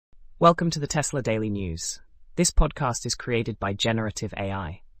Welcome to the Tesla Daily News. This podcast is created by Generative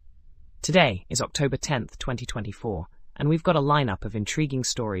AI. Today is October 10th, 2024, and we've got a lineup of intriguing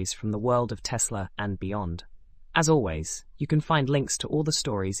stories from the world of Tesla and beyond. As always, you can find links to all the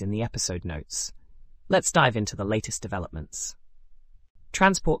stories in the episode notes. Let's dive into the latest developments.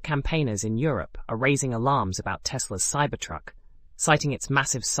 Transport campaigners in Europe are raising alarms about Tesla's Cybertruck, citing its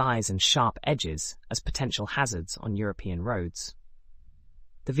massive size and sharp edges as potential hazards on European roads.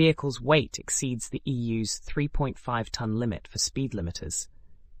 The vehicle's weight exceeds the EU's 3.5-ton limit for speed limiters,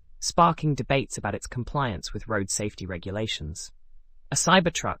 sparking debates about its compliance with road safety regulations. A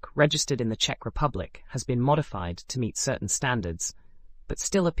Cybertruck registered in the Czech Republic has been modified to meet certain standards, but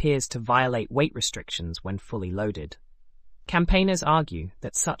still appears to violate weight restrictions when fully loaded. Campaigners argue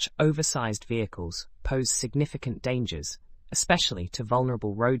that such oversized vehicles pose significant dangers, especially to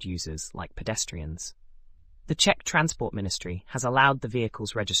vulnerable road users like pedestrians. The Czech Transport Ministry has allowed the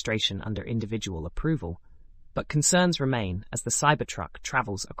vehicle's registration under individual approval, but concerns remain as the Cybertruck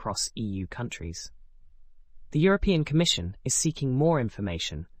travels across EU countries. The European Commission is seeking more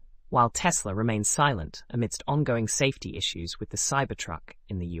information, while Tesla remains silent amidst ongoing safety issues with the Cybertruck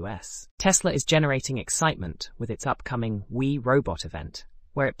in the US. Tesla is generating excitement with its upcoming We Robot event,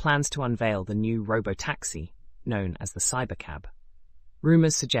 where it plans to unveil the new robotaxi, known as the Cybercab.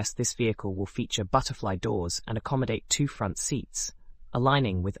 Rumors suggest this vehicle will feature butterfly doors and accommodate 2 front seats,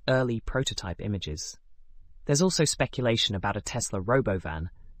 aligning with early prototype images. There's also speculation about a Tesla robovan,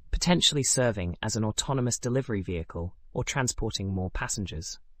 potentially serving as an autonomous delivery vehicle or transporting more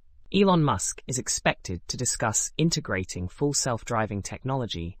passengers. Elon Musk is expected to discuss integrating full self-driving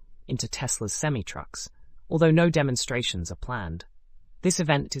technology into Tesla's semi-trucks, although no demonstrations are planned. This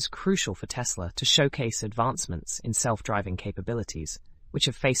event is crucial for Tesla to showcase advancements in self-driving capabilities, which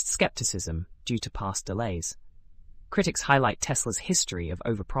have faced skepticism due to past delays. Critics highlight Tesla's history of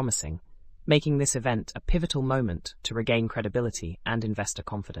overpromising, making this event a pivotal moment to regain credibility and investor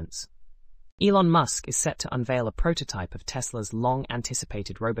confidence. Elon Musk is set to unveil a prototype of Tesla's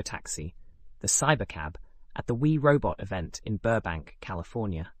long-anticipated robotaxi, the Cybercab, at the We Robot event in Burbank,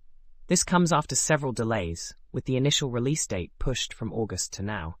 California. This comes after several delays, with the initial release date pushed from August to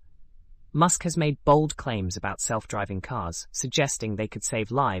now. Musk has made bold claims about self-driving cars, suggesting they could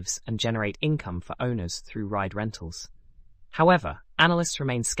save lives and generate income for owners through ride rentals. However, analysts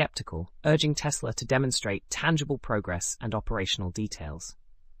remain skeptical, urging Tesla to demonstrate tangible progress and operational details.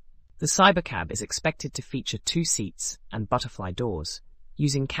 The Cybercab is expected to feature 2 seats and butterfly doors,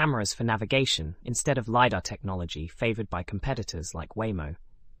 using cameras for navigation instead of LiDAR technology favored by competitors like Waymo.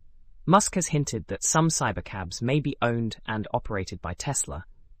 Musk has hinted that some Cybercabs may be owned and operated by Tesla,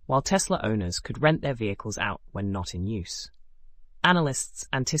 while Tesla owners could rent their vehicles out when not in use. Analysts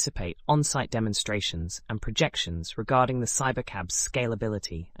anticipate on-site demonstrations and projections regarding the Cybercab's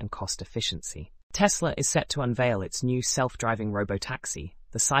scalability and cost efficiency. Tesla is set to unveil its new self-driving robotaxi,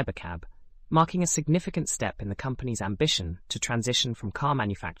 the Cybercab, marking a significant step in the company's ambition to transition from car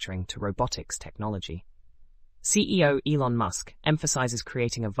manufacturing to robotics technology. CEO Elon Musk emphasizes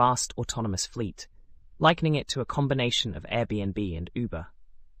creating a vast autonomous fleet, likening it to a combination of Airbnb and Uber.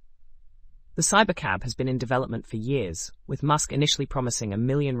 The Cybercab has been in development for years, with Musk initially promising 1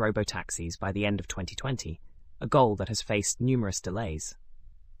 million robotaxis by the end of 2020, a goal that has faced numerous delays.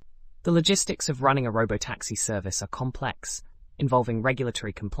 The logistics of running a robotaxi service are complex, involving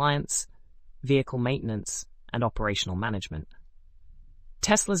regulatory compliance, vehicle maintenance, and operational management.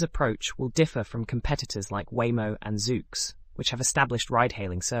 Tesla's approach will differ from competitors like Waymo and Zoox, which have established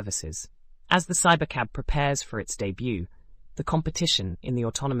ride-hailing services. As the Cybercab prepares for its debut, the competition in the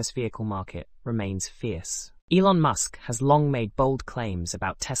autonomous vehicle market remains fierce. Elon Musk has long made bold claims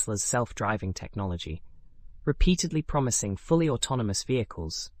about Tesla's self-driving technology, repeatedly promising fully autonomous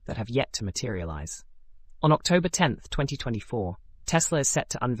vehicles that have yet to materialize. On October 10th, 2024, Tesla is set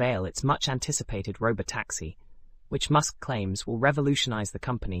to unveil its much-anticipated robotaxi, which Musk claims will revolutionize the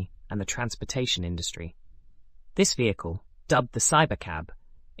company and the transportation industry. This vehicle, dubbed the Cybercab,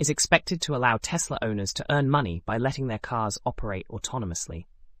 is expected to allow Tesla owners to earn money by letting their cars operate autonomously.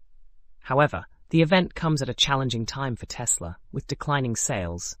 However, the event comes at a challenging time for Tesla, with declining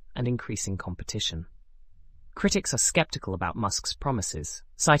sales and increasing competition. Critics are skeptical about Musk's promises,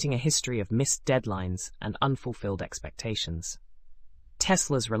 citing a history of missed deadlines and unfulfilled expectations.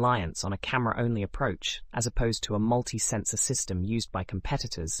 Tesla's reliance on a camera-only approach, as opposed to a multi-sensor system used by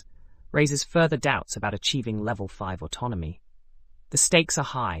competitors, raises further doubts about achieving Level 5 autonomy. The stakes are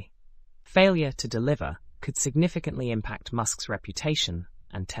high. Failure to deliver could significantly impact Musk's reputation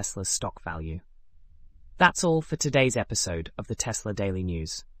and Tesla's stock value. That's all for today's episode of the Tesla Daily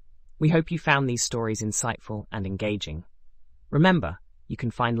News. We hope you found these stories insightful and engaging. Remember, You can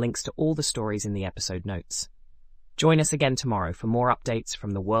find links to all the stories in the episode notes. Join us again tomorrow for more updates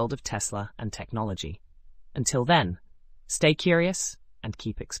from the world of Tesla and technology. Until then, stay curious and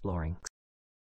keep exploring.